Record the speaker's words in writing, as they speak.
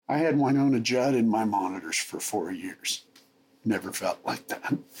I had Winona Judd in my monitors for 4 years. Never felt like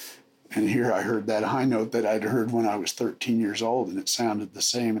that. And here I heard that high note that I'd heard when I was 13 years old, and it sounded the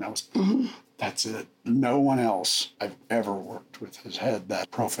same. And I was, that's it. No one else I've ever worked with has had that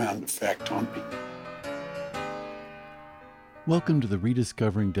profound effect on me. Welcome to the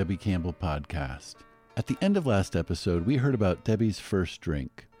Rediscovering Debbie Campbell podcast. At the end of last episode, we heard about Debbie's first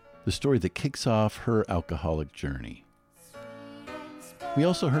drink, the story that kicks off her alcoholic journey. We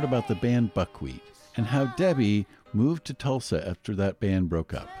also heard about the band Buckwheat and how Debbie moved to Tulsa after that band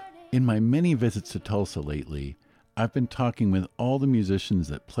broke up. In my many visits to Tulsa lately, I've been talking with all the musicians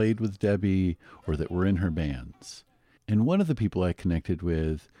that played with Debbie or that were in her bands. And one of the people I connected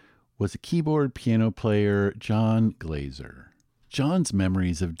with was a keyboard piano player, John Glazer. John's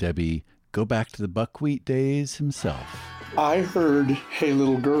memories of Debbie go back to the Buckwheat days himself. I heard Hey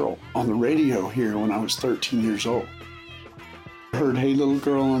Little Girl on the radio here when I was 13 years old. I heard Hey Little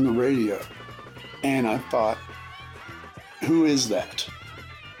Girl on the radio, and I thought, who is that?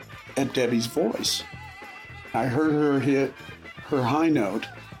 At Debbie's voice. I heard her hit her high note,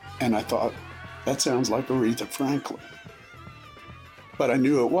 and I thought, that sounds like Aretha Franklin. But I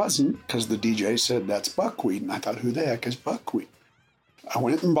knew it wasn't because the DJ said that's Buckwheat, and I thought, who the heck is Buckwheat? I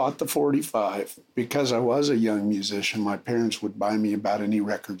went and bought the 45. Because I was a young musician, my parents would buy me about any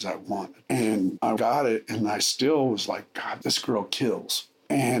records I wanted. And I got it, and I still was like, God, this girl kills.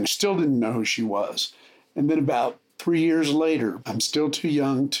 And still didn't know who she was. And then about 3 years later, I'm still too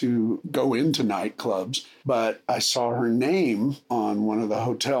young to go into nightclubs, but I saw her name on one of the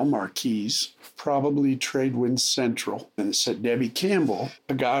hotel marquees, probably Tradewind Central, and it said Debbie Campbell,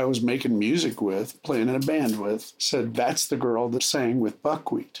 a guy I was making music with, playing in a band with, said, that's the girl that sang with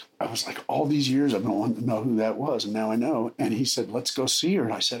Buckwheat. I was like, all these years I've been wanting to know who that was, and now I know. And he said, let's go see her.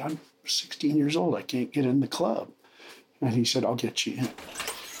 And I said, I'm 16 years old. I can't get in the club. And he said, I'll get you in.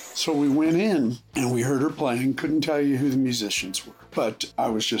 So we went in and we heard her playing. Couldn't tell you who the musicians were, but I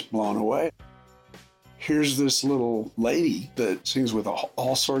was just blown away. Here's this little lady that sings with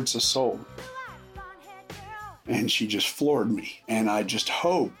all sorts of soul. And she just floored me. And I just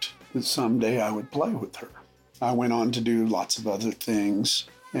hoped that someday I would play with her. I went on to do lots of other things.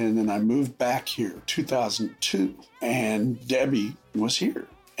 And then I moved back here, 2002. And Debbie was here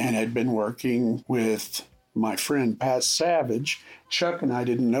and had been working with my friend Pat Savage. Chuck and I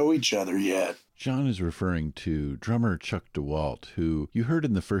didn't know each other yet. John is referring to drummer Chuck DeWalt, who you heard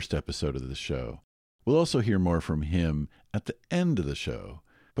in the first episode of the show. We'll also hear more from him at the end of the show.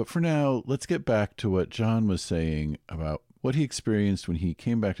 But for now, let's get back to what John was saying about what he experienced when he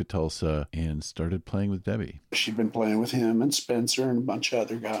came back to Tulsa and started playing with Debbie. She'd been playing with him and Spencer and a bunch of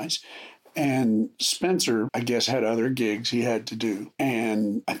other guys. And Spencer, I guess, had other gigs he had to do.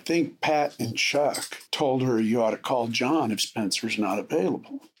 And I think Pat and Chuck told her, you ought to call John if Spencer's not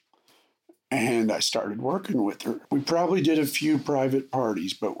available. And I started working with her. We probably did a few private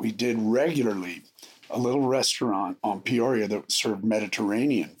parties, but we did regularly a little restaurant on Peoria that served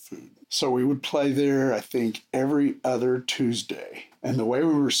Mediterranean food. So we would play there, I think, every other Tuesday. And the way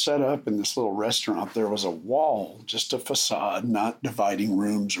we were set up in this little restaurant, there was a wall, just a facade, not dividing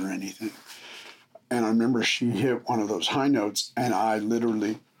rooms or anything. And I remember she hit one of those high notes, and I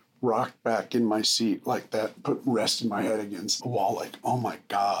literally rocked back in my seat like that, rested my head against the wall like, oh my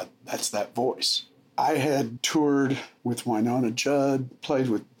God, that's that voice. I had toured with Winona Judd, played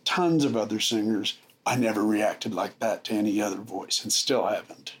with tons of other singers. I never reacted like that to any other voice, and still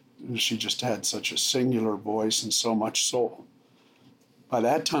haven't. She just had such a singular voice and so much soul. By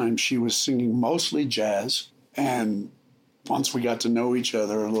that time, she was singing mostly jazz, and once we got to know each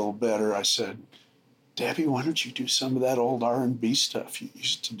other a little better, I said, Debbie, why don't you do some of that old R&B stuff you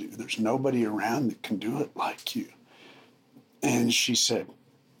used to do? There's nobody around that can do it like you. And she said,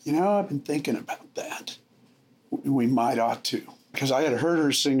 I've been thinking about that. We might ought to. Because I had heard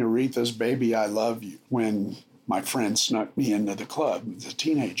her sing Aretha's Baby, I Love You when my friend snuck me into the club as a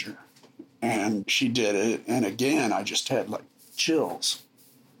teenager. And she did it. And again, I just had like chills.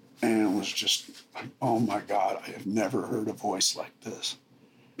 And it was just like, oh my God, I have never heard a voice like this.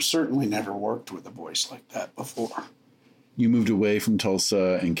 Certainly never worked with a voice like that before. You moved away from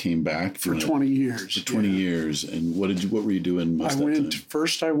Tulsa and came back for 20 years. For 20 years. And what were you doing most of that time?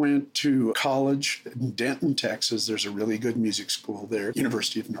 First I went to college in Denton, Texas. There's a really good music school there,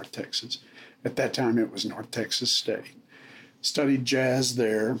 University of North Texas. At that time it was North Texas State. Studied jazz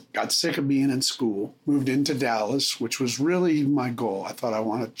there, got sick of being in school, moved into Dallas, which was really my goal. I thought I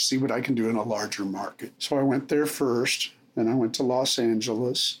wanted to see what I can do in a larger market. So I went there first. Then I went to Los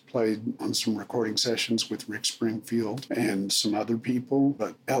Angeles, played on some recording sessions with Rick Springfield and some other people,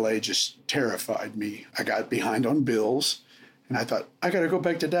 but LA just terrified me. I got behind on bills, And I thought, I got to go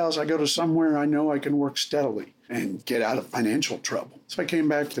back to Dallas. I go to somewhere I know I can work steadily and get out of financial trouble. So I came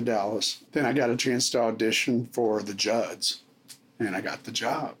back to Dallas. Then I got a chance to audition for the Judds, and I got the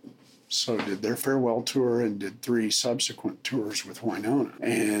job. So did their farewell tour and did 3 subsequent tours with Winona.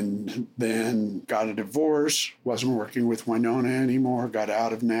 And then got a divorce, wasn't working with Winona anymore, got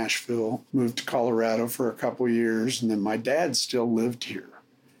out of Nashville, moved to Colorado for a couple years, and then my dad still lived here.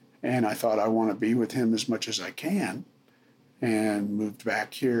 And I thought I want to be with him as much as I can, and moved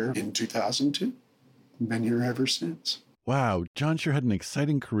back here in 2002. Been here ever since. Wow, John sure had an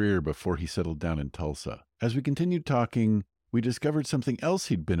exciting career before he settled down in Tulsa. As we continued talking, we discovered something else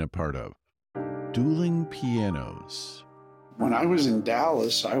he'd been a part of: dueling pianos. When I was in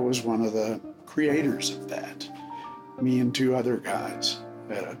Dallas, I was one of the creators of that. Me and 2 other guys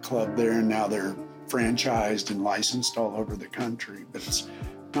at a club there, and now they're franchised and licensed all over the country. But it's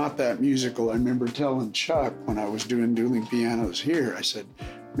not that musical. I remember telling Chuck when I was doing dueling pianos here, I said,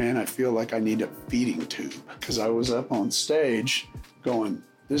 man, I feel like I need a feeding tube, because I was up on stage going,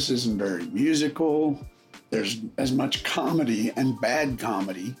 this isn't very musical. There's as much comedy and bad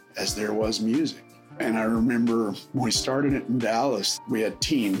comedy as there was music. And I remember when we started it in Dallas, we had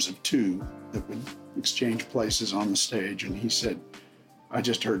teams of 2 that would exchange places on the stage. And he said, I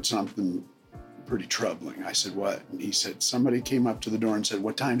just heard something pretty troubling. I said, what? And he said, somebody came up to the door and said,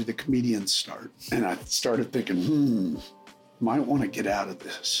 what time do the comedians start? And I started thinking, might want to get out of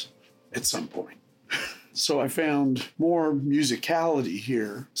this at some point. So I found more musicality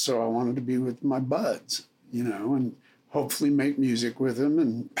here. So I wanted to be with my buds, and hopefully make music with him.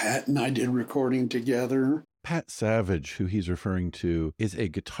 And Pat and I did recording together. Pat Savage, who he's referring to, is a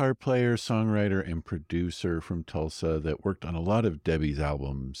guitar player, songwriter, and producer from Tulsa that worked on a lot of Debbie's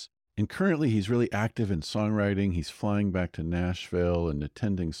albums. And currently he's really active in songwriting. He's flying back to Nashville and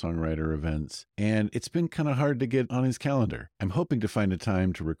attending songwriter events. And it's been kind of hard to get on his calendar. I'm hoping to find a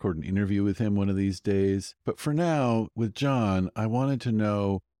time to record an interview with him one of these days. But for now, with John, I wanted to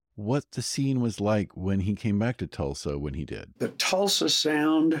know what the scene was like when he came back to Tulsa when he did. The Tulsa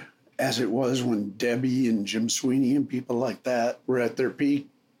sound, as it was when Debbie and Jim Sweeney and people like that were at their peak,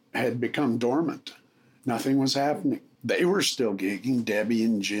 had become dormant. Nothing was happening. They were still gigging, Debbie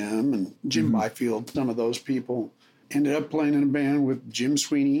and Jim Byfield, some of those people. Ended up playing in a band with Jim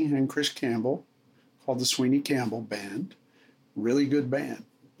Sweeney and Chris Campbell called the Sweeney Campbell Band. Really good band.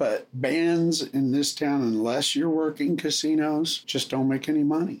 But bands in this town, unless you're working casinos, just don't make any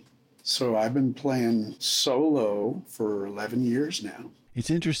money. So I've been playing solo for 11 years now. It's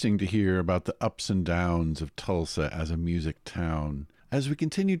interesting to hear about the ups and downs of Tulsa as a music town. As we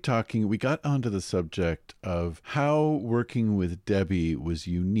continued talking, we got onto the subject of how working with Debbie was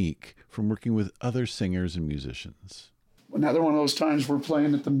unique from working with other singers and musicians. Another one of those times we're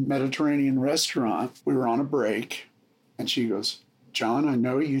playing at the Mediterranean restaurant. We were on a break, and she goes, John, I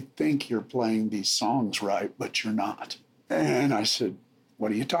know you think you're playing these songs right, but you're not. And I said,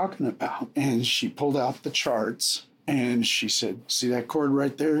 what are you talking about? And she pulled out the charts, and she said, see that chord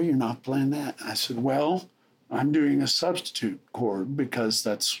right there? You're not playing that. I said, well, I'm doing a substitute chord because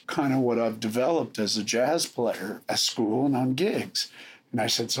that's kind of what I've developed as a jazz player at school and on gigs. And I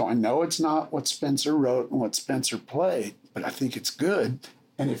said, so I know it's not what Spencer wrote and what Spencer played, but I think it's good.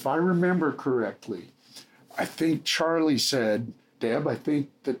 And if I remember correctly, I think Charlie said, Deb, I think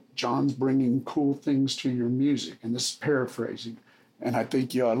that John's bringing cool things to your music. And this is paraphrasing. And I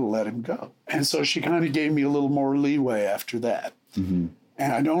think you ought to let him go. And so she kind of gave me a little more leeway after that. Mm-hmm.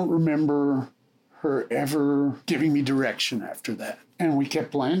 And I don't remember her ever giving me direction after that. And we kept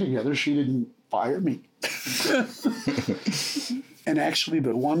playing together. She didn't fire me. And actually,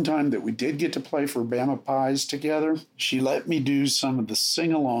 the one time that we did get to play for Bama Pies together, she let me do some of the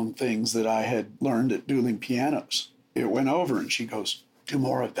sing-along things that I had learned at dueling pianos. It went over, and she goes, do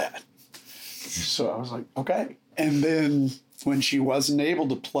more of that. So I was like, okay. And then when she wasn't able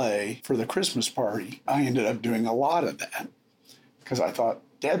to play for the Christmas party, I ended up doing a lot of that because I thought,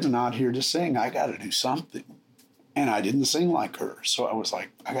 Deb's not here to sing. I got to do something. And I didn't sing like her. So I was like,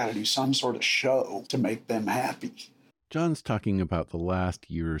 I got to do some sort of show to make them happy. John's talking about the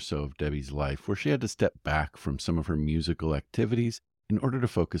last year or so of Debbie's life where she had to step back from some of her musical activities in order to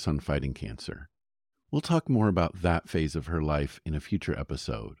focus on fighting cancer. We'll talk more about that phase of her life in a future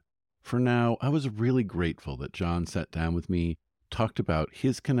episode. For now, I was really grateful that John sat down with me, talked about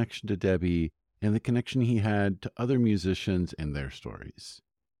his connection to Debbie, and the connection he had to other musicians and their stories.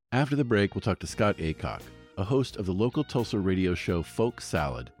 After the break, we'll talk to Scott Aycock, a host of the local Tulsa radio show Folk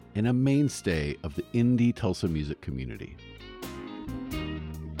Salad and a mainstay of the indie Tulsa music community.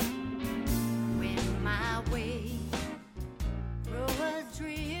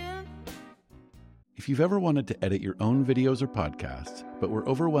 If you've ever wanted to edit your own videos or podcasts, but were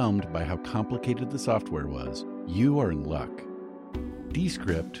overwhelmed by how complicated the software was, you are in luck.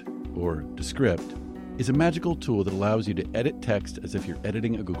 Descript, or Descript, is a magical tool that allows you to edit text as if you're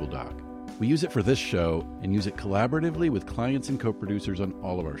editing a Google Doc. We use it for this show and use it collaboratively with clients and co-producers on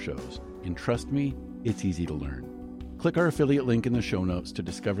all of our shows. And trust me, it's easy to learn. Click our affiliate link in the show notes to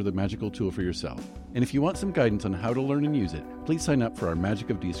discover the magical tool for yourself. And if you want some guidance on how to learn and use it, please sign up for our Magic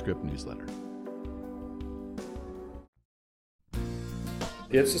of Descript newsletter.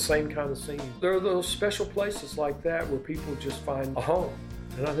 It's the same kind of scene. There are those special places like that where people just find a home.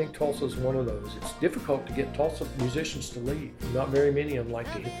 And I think Tulsa is one of those. It's difficult to get Tulsa musicians to leave. Not very many of them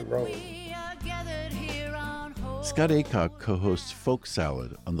like to hit the road. Scott Aycock co-hosts Folk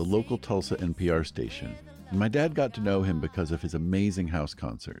Salad on the local Tulsa NPR station, and my dad got to know him because of his amazing house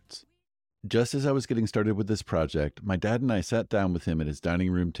concerts. Just as I was getting started with this project, my dad and I sat down with him at his dining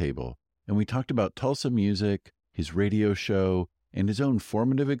room table, and we talked about Tulsa music, his radio show, and his own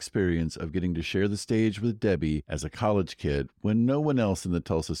formative experience of getting to share the stage with Debbie as a college kid when no one else in the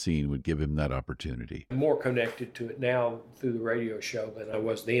Tulsa scene would give him that opportunity. I'm more connected to it now through the radio show than I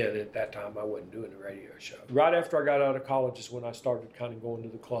was then. At that time, I wasn't doing a radio show. Right after I got out of college is when I started kind of going to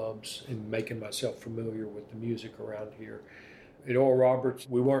the clubs and making myself familiar with the music around here. At Oral Roberts,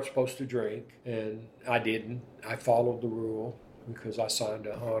 we weren't supposed to drink, and I didn't. I followed the rule because I signed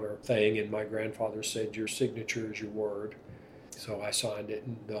an honor thing, and my grandfather said, your signature is your word. So I signed it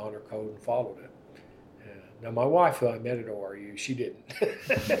in the honor code and followed it. Now my wife, who I met at ORU, she didn't.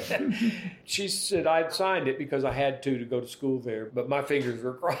 She said I'd signed it because I had to go to school there, but my fingers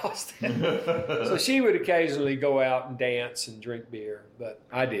were crossed. So she would occasionally go out and dance and drink beer, but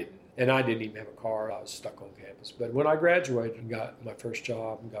I didn't. And I didn't even have a car. I was stuck on campus. But when I graduated and got my first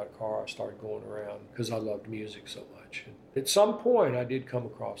job and got a car, I started going around because I loved music so much. And at some point, I did come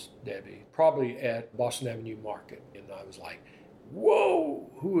across Debbie, probably at Boston Avenue Market, and I was like,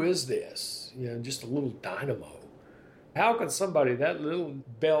 whoa, who is this? You know, just a little dynamo. How can somebody that little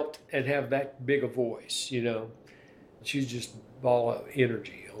belt and have that big a voice, you know? She's just a ball of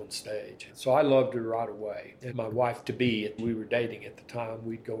energy on stage. So I loved her right away. And my wife-to-be, we were dating at the time,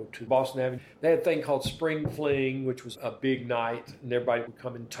 we'd go to Boston Avenue. They had a thing called Spring Fling, which was a big night, and everybody would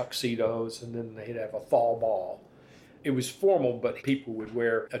come in tuxedos, and then they'd have a fall ball. It was formal, but people would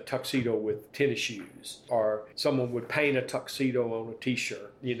wear a tuxedo with tennis shoes, or someone would paint a tuxedo on a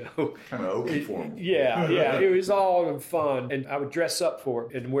T-shirt, you know. Kind of open formal. Yeah. It was all in fun, and I would dress up for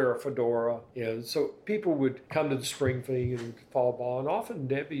it and wear a fedora. You know, so people would come to the spring thing and fall ball, and often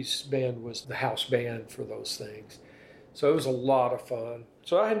Debbie's band was the house band for those things. So it was a lot of fun.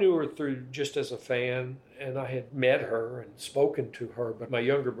 So I knew her through just as a fan, and I had met her and spoken to her, but my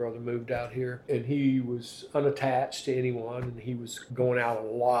younger brother moved out here, and he was unattached to anyone, and he was going out a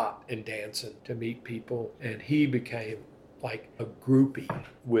lot and dancing to meet people, and he became like a groupie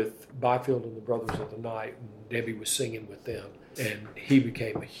with Byfield and the Brothers of the Night, and Debbie was singing with them, and he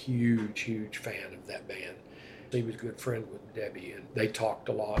became a huge, huge fan of that band. He was a good friend with Debbie, and they talked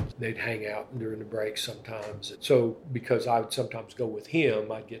a lot. They'd hang out during the breaks sometimes. So because I would sometimes go with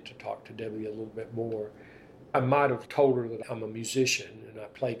him, I'd get to talk to Debbie a little bit more. I might have told her that I'm a musician and I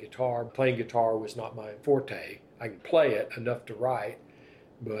play guitar. Playing guitar was not my forte. I can play it enough to write,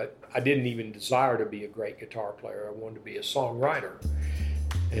 but I didn't even desire to be a great guitar player. I wanted to be a songwriter.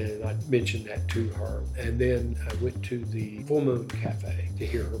 And I mentioned that to her. And then I went to the Full Moon Cafe to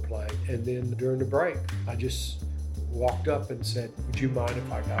hear her play. And then during the break, I just walked up and said, would you mind if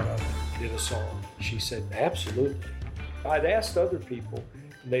I got up and did a song? She said, absolutely. I'd asked other people,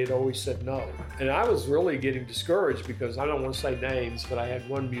 and they'd always said no. And I was really getting discouraged because I don't want to say names, but I had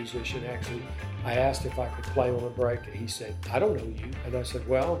one musician actually, I asked if I could play on a break, and he said, I don't know you. And I said,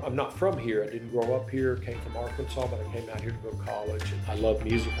 well, I'm not from here. I didn't grow up here, came from Arkansas, but I came out here to go to college. And I love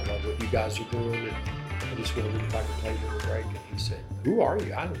music. I love what you guys are doing. And I just wondered if I could play on a break. And he said, who are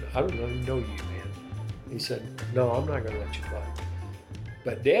you? I don't even know you, man. He said, no, I'm not going to let you play.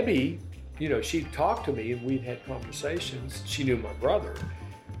 But Debbie, you know, she talked to me and we'd had conversations. She knew my brother,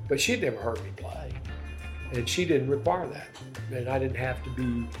 but she'd never heard me play. And she didn't require that. And I didn't have to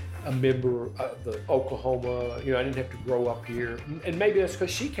be a member of the Oklahoma, you know, I didn't have to grow up here. And maybe that's because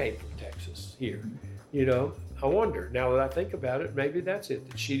she came from Texas here, you know. I wonder, now that I think about it, maybe that's it,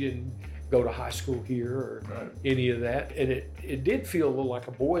 that she didn't go to high school here or any of that. And it did feel a little like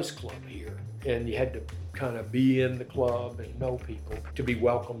a boys' club here. And you had to kind of be in the club and know people to be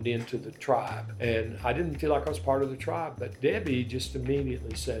welcomed into the tribe. And I didn't feel like I was part of the tribe, but Debbie just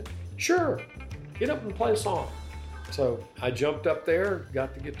immediately said, sure, get up and play a song. So I jumped up there,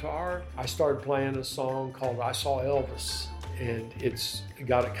 got the guitar. I started playing a song called I Saw Elvis, and it's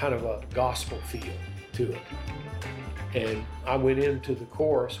got a kind of a gospel feel. to it. And I went into the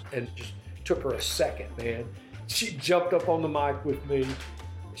chorus and it just took her a second, man. She jumped up on the mic with me.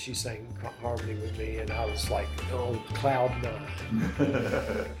 She sang harmony with me, and I was like on cloud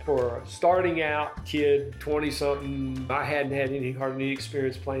nine. For a starting out kid, 20-something, I hadn't had hardly any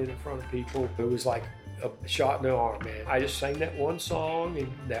experience playing in front of people. It was like a shot in the arm, man. I just sang that one song,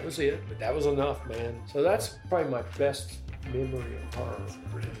 and that was it. But that was enough, man. So that's probably my best memory of her.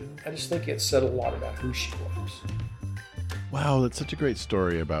 I just think it said a lot about who she was. Wow, that's such a great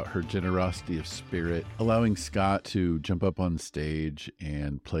story about her generosity of spirit, allowing Scott to jump up on stage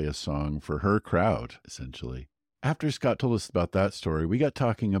and play a song for her crowd, essentially. After Scott told us about that story, we got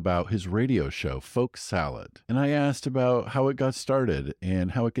talking about his radio show, Folk Salad. And I asked about how it got started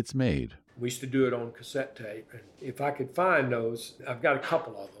and how it gets made. We used to do it on cassette tape. And if I could find those, I've got a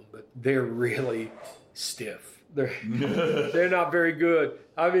couple of them, but they're really stiff. They're not very good.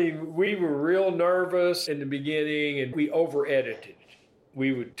 I mean, we were real nervous in the beginning, and we over-edited.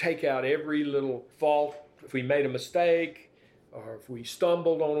 We would take out every little fault. If we made a mistake or if we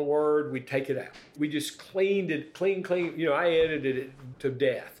stumbled on a word, we'd take it out. We just cleaned it, clean. You know, I edited it to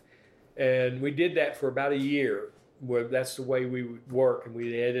death. And we did that for about a year. Where that's the way we would work, and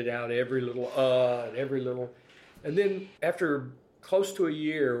we'd edit out every little and every little. And then after close to a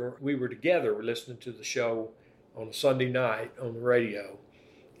year, we were together. We're listening to the show on a Sunday night on the radio,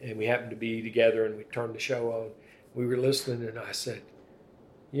 and we happened to be together, and we turned the show on. We were listening, and I said,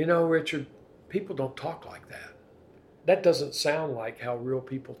 you know, Richard, people don't talk like that. That doesn't sound like how real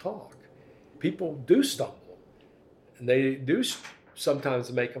people talk. People do stumble, and they do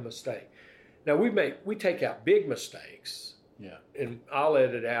sometimes make a mistake. Now, we take out big mistakes, yeah, and I'll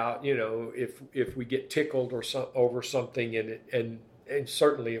edit out, you know, if we get tickled or over something, and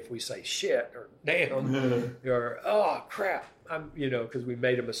certainly if we say shit or damn or oh crap, because we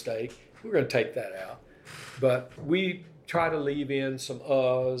made a mistake, we're going to take that out. But we try to leave in some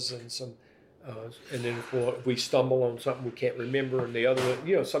uhs and some, and then if we stumble on something we can't remember, and the other one,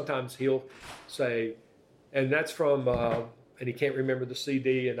 you know, sometimes he'll say, and that's from, and he can't remember the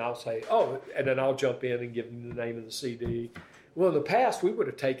CD, and I'll say, oh, and then I'll jump in and give him the name of the CD. Well, in the past, we would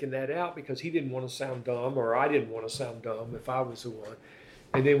have taken that out because he didn't want to sound dumb, or I didn't want to sound dumb if I was the one.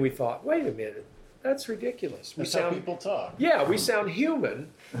 And then we thought, wait a minute, that's ridiculous. That's how people talk. Yeah, we sound human,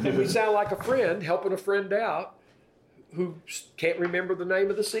 and we sound like a friend helping a friend out who can't remember the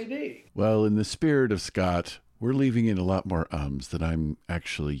name of the CD. Well, in the spirit of Scott, we're leaving in a lot more ums than I'm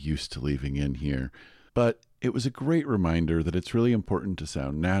actually used to leaving in here. But it was a great reminder that it's really important to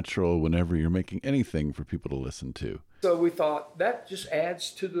sound natural whenever you're making anything for people to listen to. So we thought that just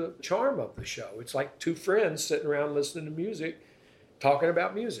adds to the charm of the show. It's like two friends sitting around listening to music, talking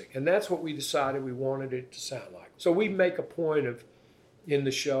about music. And that's what we decided we wanted it to sound like. So we make a point of, in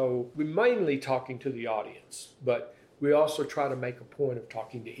the show, we're mainly talking to the audience, but we also try to make a point of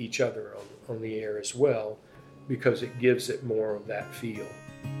talking to each other on the air as well, because it gives it more of that feel.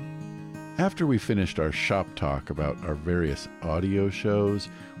 After we finished our shop talk about our various audio shows,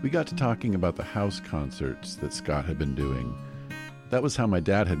 we got to talking about the house concerts that Scott had been doing. That was how my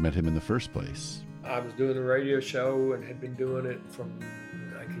dad had met him in the first place. I was doing a radio show and had been doing it from,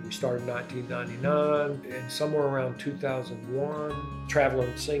 I think we started in 1999, and somewhere around 2001,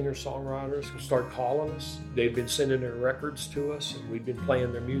 traveling singer-songwriters started calling us. They'd been sending their records to us, and we'd been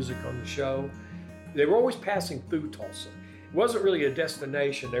playing their music on the show. They were always passing through Tulsa. It wasn't really a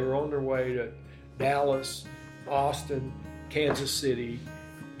destination. They were on their way to Dallas, Austin, Kansas City,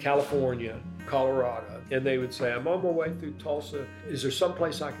 California, Colorado. And they would say, I'm on my way through Tulsa. Is there some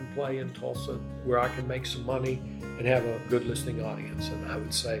place I can play in Tulsa where I can make some money and have a good listening audience? And I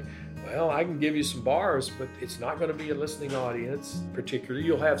would say, well, I can give you some bars, but it's not going to be a listening audience particularly.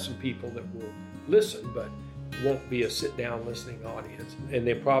 You'll have some people that will listen, but it won't be a sit-down listening audience. And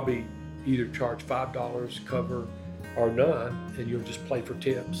they probably either charge $5 cover or none, and you'll just play for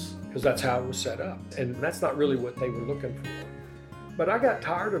tips, because that's how it was set up. And that's not really what they were looking for. But I got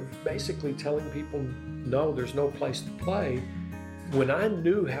tired of basically telling people, no, there's no place to play, when I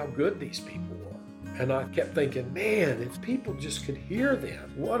knew how good these people were. And I kept thinking, man, if people just could hear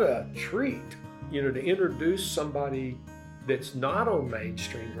them, what a treat, to introduce somebody that's not on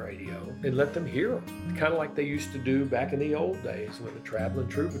mainstream radio and let them hear them. Kind of like they used to do back in the old days when the traveling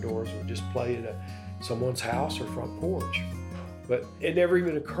troubadours would just play at someone's house or front porch. But it never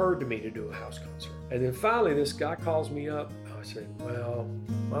even occurred to me to do a house concert. And then finally this guy calls me up. I said, well,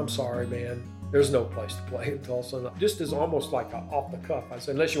 I'm sorry, man. There's no place to play in Tulsa. Just as almost like off the cuff. I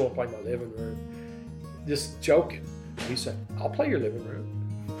said, unless you want to play my living room. Just joking. He said, I'll play your living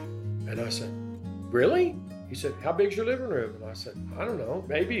room. And I said, really? He said, how big's your living room? And I said, I don't know,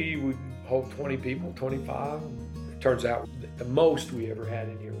 maybe we hold 20 people, 25. It turns out the most we ever had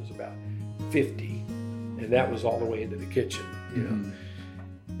in here was about 50. And that was all the way into the kitchen, you know.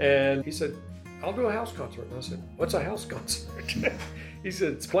 And he said, I'll do a house concert. And I said, what's a house concert? He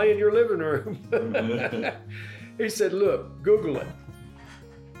said, it's playing your living room. He said, look, Google it.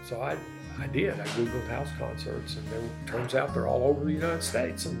 So I did. I Googled house concerts, and it turns out they're all over the United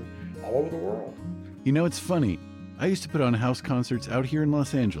States and all over the world. You know, it's funny. I used to put on house concerts out here in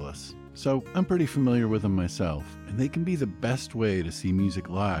Los Angeles, so I'm pretty familiar with them myself, and they can be the best way to see music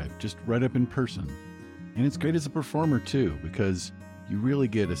live, just right up in person. And it's great as a performer, too, because you really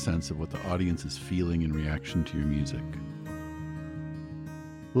get a sense of what the audience is feeling in reaction to your music.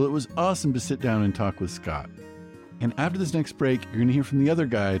 Well, it was awesome to sit down and talk with Scott. And after this next break, you're going to hear from the other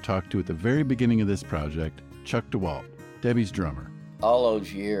guy I talked to at the very beginning of this project, Chuck DeWalt, Debbie's drummer. All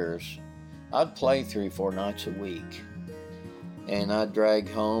those years, I'd play 3-4 nights a week. And I'd drag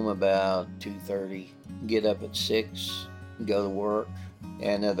home about 2:30, get up at 6, go to work.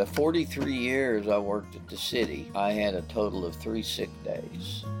 And of the 43 years I worked at the city, I had a total of 3 sick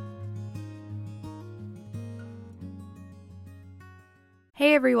days.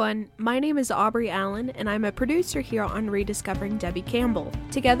 Hey everyone, my name is Aubrey Allen, and I'm a producer here on Rediscovering Debbie Campbell.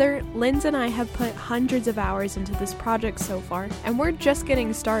 Together, Linz and I have put hundreds of hours into this project so far, and we're just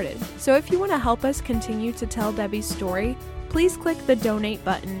getting started. So if you want to help us continue to tell Debbie's story, please click the donate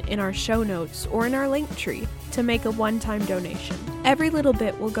button in our show notes or in our link tree to make a one-time donation. Every little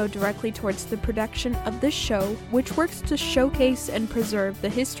bit will go directly towards the production of this show, which works to showcase and preserve the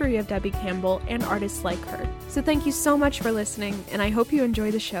history of Debbie Campbell and artists like her. So thank you so much for listening, and I hope you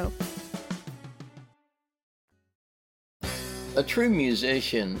enjoy the show. A true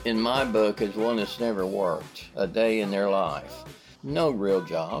musician, in my book, is one that's never worked a day in their life. No real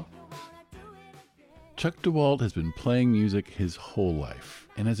job. Chuck DeWalt has been playing music his whole life.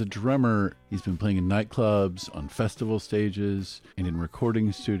 And as a drummer, he's been playing in nightclubs, on festival stages, and in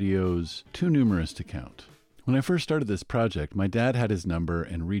recording studios, too numerous to count. When I first started this project, my dad had his number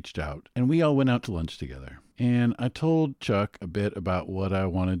and reached out, and we all went out to lunch together. And I told Chuck a bit about what I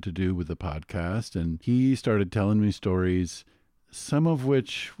wanted to do with the podcast, and he started telling me stories, some of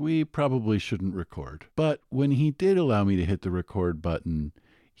which we probably shouldn't record. But when he did allow me to hit the record button,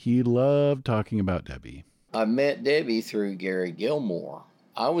 he loved talking about Debbie. I met Debbie through Gary Gilmore.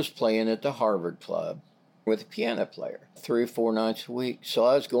 I was playing at the Harvard Club with a piano player 3 or 4 nights a week. So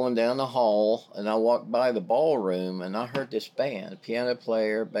I was going down the hall, and I walked by the ballroom, and I heard this band, a piano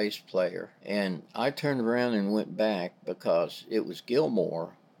player, bass player. And I turned around and went back because it was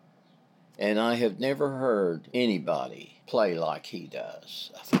Gilmore, and I have never heard anybody play like he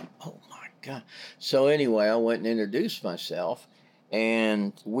does. I thought, oh my God. So anyway, I went and introduced myself.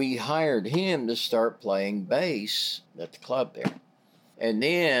 And we hired him to start playing bass at the club there. And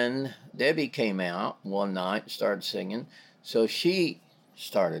then Debbie came out one night and started singing. So she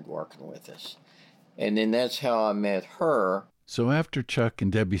started working with us. And then that's how I met her. So after Chuck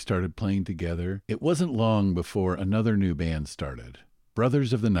and Debbie started playing together, it wasn't long before another new band started,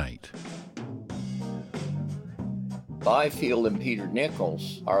 Brothers of the Night. Byfield and Peter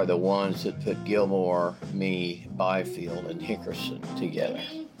Nichols are the ones that put Gilmore, me, Byfield, and Hickerson together.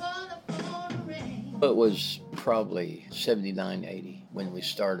 It was probably 79, 80 when we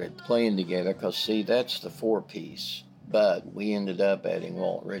started playing together, because, see, that's the 4-piece. But we ended up adding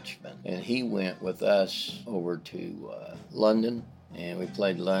Walt Richmond, and he went with us over to London, and we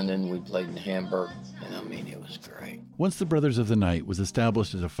played London, we played in Hamburg, and I mean, it was great. Once the Brothers of the Night was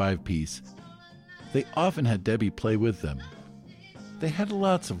established as a 5-piece, they often had Debbie play with them. They had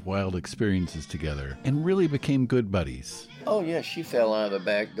lots of wild experiences together and really became good buddies. Oh, yeah, she fell out of the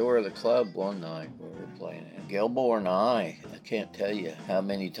back door of the club one night when we were playing it. Gilmore and I can't tell you how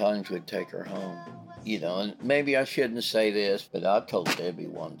many times we'd take her home. You know, and maybe I shouldn't say this, but I told Debbie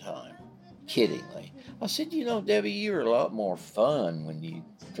one time, kiddingly, I said, you know, Debbie, you were a lot more fun when you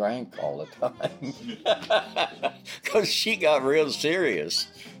drank all the time. Because she got real serious,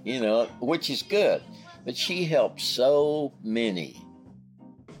 you know, which is good. But she helped so many.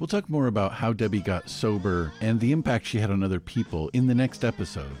 We'll talk more about how Debbie got sober and the impact she had on other people in the next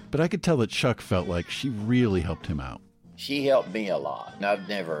episode. But I could tell that Chuck felt like she really helped him out. She helped me a lot. I've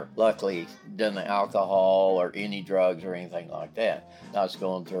never, luckily, done alcohol or any drugs or anything like that. I was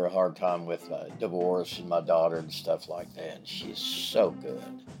going through a hard time with divorce and my daughter and stuff like that. And she's so good.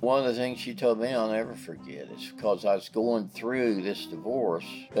 One of the things she told me I'll never forget is because I was going through this divorce,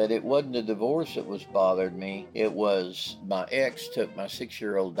 but it wasn't the divorce that was bothered me. It was my ex took my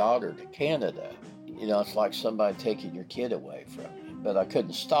 6-year-old daughter to Canada. You know, it's like somebody taking your kid away from you. but I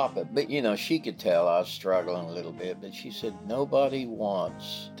couldn't stop it. But, she could tell I was struggling a little bit. But she said, nobody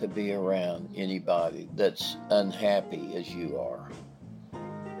wants to be around anybody that's unhappy as you are.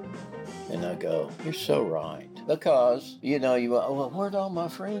 And I go, you're so right. Because, you go, well, where'd all my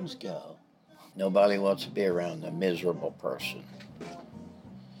friends go? Nobody wants to be around a miserable person.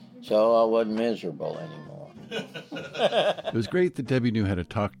 So I wasn't miserable anymore. It was great that Debbie knew how to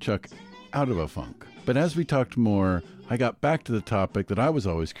talk Chuck out of a funk. But as we talked more, I got back to the topic that I was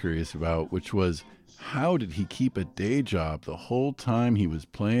always curious about, which was, how did he keep a day job the whole time he was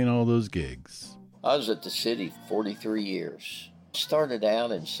playing all those gigs? I was at the city 43 years. Started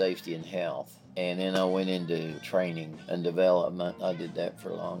out in safety and health, and then I went into training and development. I did that for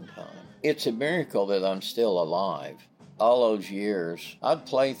a long time. It's a miracle that I'm still alive. All those years, I'd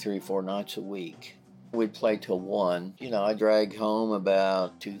play 3-4 nights a week. We'd play till 1. I'd drag home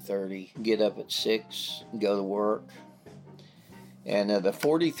about 2:30, get up at 6, go to work. And the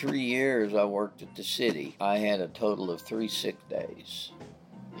 43 years I worked at the city, I had a total of 3 sick days.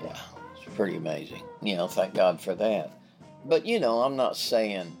 Yeah, it's pretty amazing. Thank God for that. But, I'm not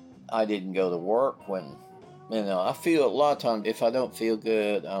saying I didn't go to work when, I feel a lot of times if I don't feel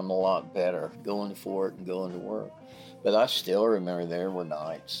good, I'm a lot better going for it and going to work. But I still remember there were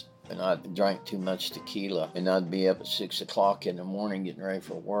nights and I drank too much tequila and I'd be up at 6 o'clock in the morning getting ready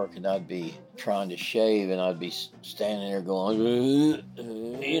for work and I'd be trying to shave and I'd be standing there going,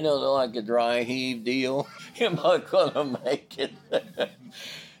 like a dry heave deal. Am I going to make it?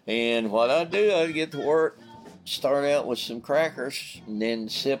 And what I'd do, I'd get to work, start out with some crackers and then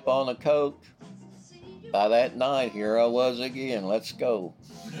sip on a Coke. By that night, here I was again. Let's go.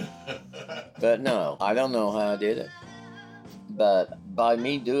 But no, I don't know how I did it. But by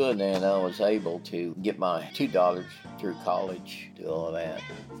me doing that, I was able to get my 2 daughters through college, do all of that.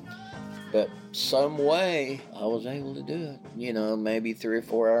 But some way, I was able to do it. Maybe 3 or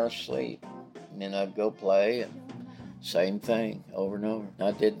 4 hours sleep. And then I'd go play and same thing over and over. I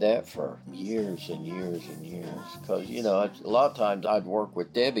did that for years and years and years. Because, a lot of times I'd work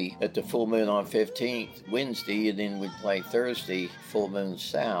with Debbie at the full moon on 15th, Wednesday, and then we'd play Thursday, full moon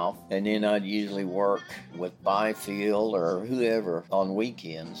south. And then I'd usually work with Byfield or whoever on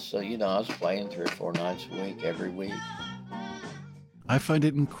weekends. So, I was playing 3 or 4 nights a week, every week. I find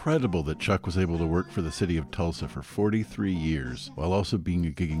it incredible that Chuck was able to work for the city of Tulsa for 43 years while also being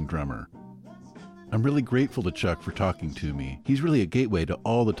a gigging drummer. I'm really grateful to Chuck for talking to me. He's really a gateway to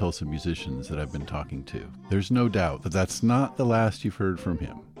all the Tulsa musicians that I've been talking to. There's no doubt that that's not the last you've heard from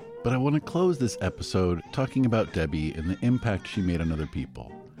him. But I want to close this episode talking about Debbie and the impact she made on other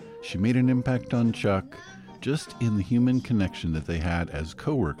people. She made an impact on Chuck just in the human connection that they had as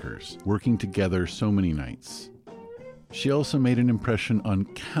co-workers, working together so many nights. She also made an impression on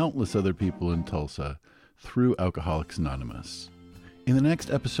countless other people in Tulsa through Alcoholics Anonymous. In the next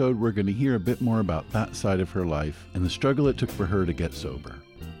episode, we're going to hear a bit more about that side of her life and the struggle it took for her to get sober.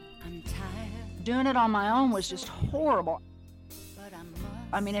 Doing it on my own was just horrible.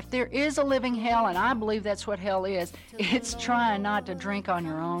 If there is a living hell, and I believe that's what hell is, it's trying not to drink on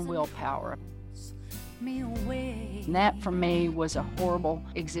your own willpower. And that, for me, was a horrible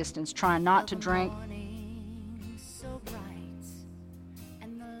existence, trying not to drink.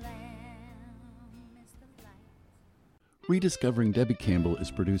 Rediscovering Debbie Campbell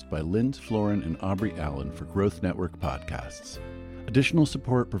is produced by Linz Florin and Aubrey Allen for Growth Network Podcasts. Additional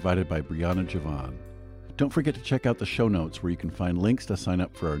support provided by Brianna Javon. Don't forget to check out the show notes where you can find links to sign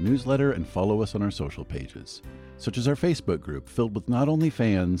up for our newsletter and follow us on our social pages, such as our Facebook group filled with not only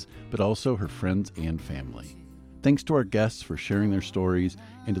fans, but also her friends and family. Thanks to our guests for sharing their stories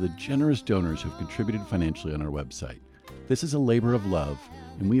and to the generous donors who've contributed financially on our website. This is a labor of love,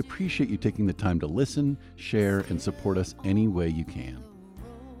 and we appreciate you taking the time to listen, share, and support us any way you can.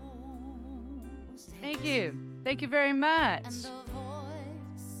 Thank you. Thank you very much.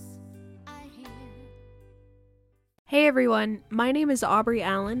 Hey everyone, my name is Aubrey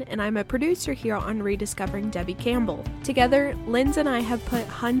Allen, and I'm a producer here on Rediscovering Debbie Campbell. Together, Linz and I have put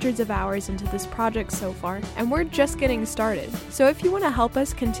hundreds of hours into this project so far, and we're just getting started. So if you want to help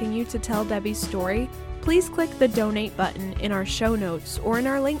us continue to tell Debbie's story, please click the donate button in our show notes or in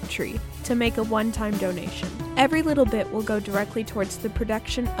our link tree to make a one-time donation. Every little bit will go directly towards the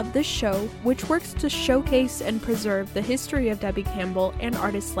production of this show, which works to showcase and preserve the history of Debbie Campbell and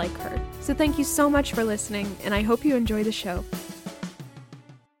artists like her. So thank you so much for listening, and I hope you enjoy the show.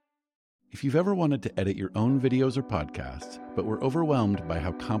 If you've ever wanted to edit your own videos or podcasts, but were overwhelmed by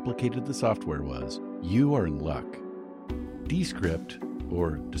how complicated the software was, you are in luck. Descript,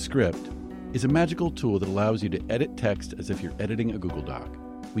 or Descript, is a magical tool that allows you to edit text as if you're editing a Google Doc.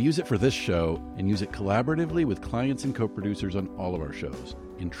 We use it for this show and use it collaboratively with clients and co-producers on all of our shows.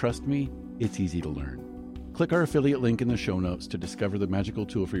 And trust me, it's easy to learn. Click our affiliate link in the show notes to discover the magical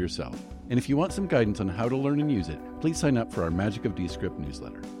tool for yourself. And if you want some guidance on how to learn and use it, please sign up for our Magic of Descript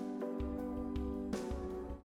newsletter.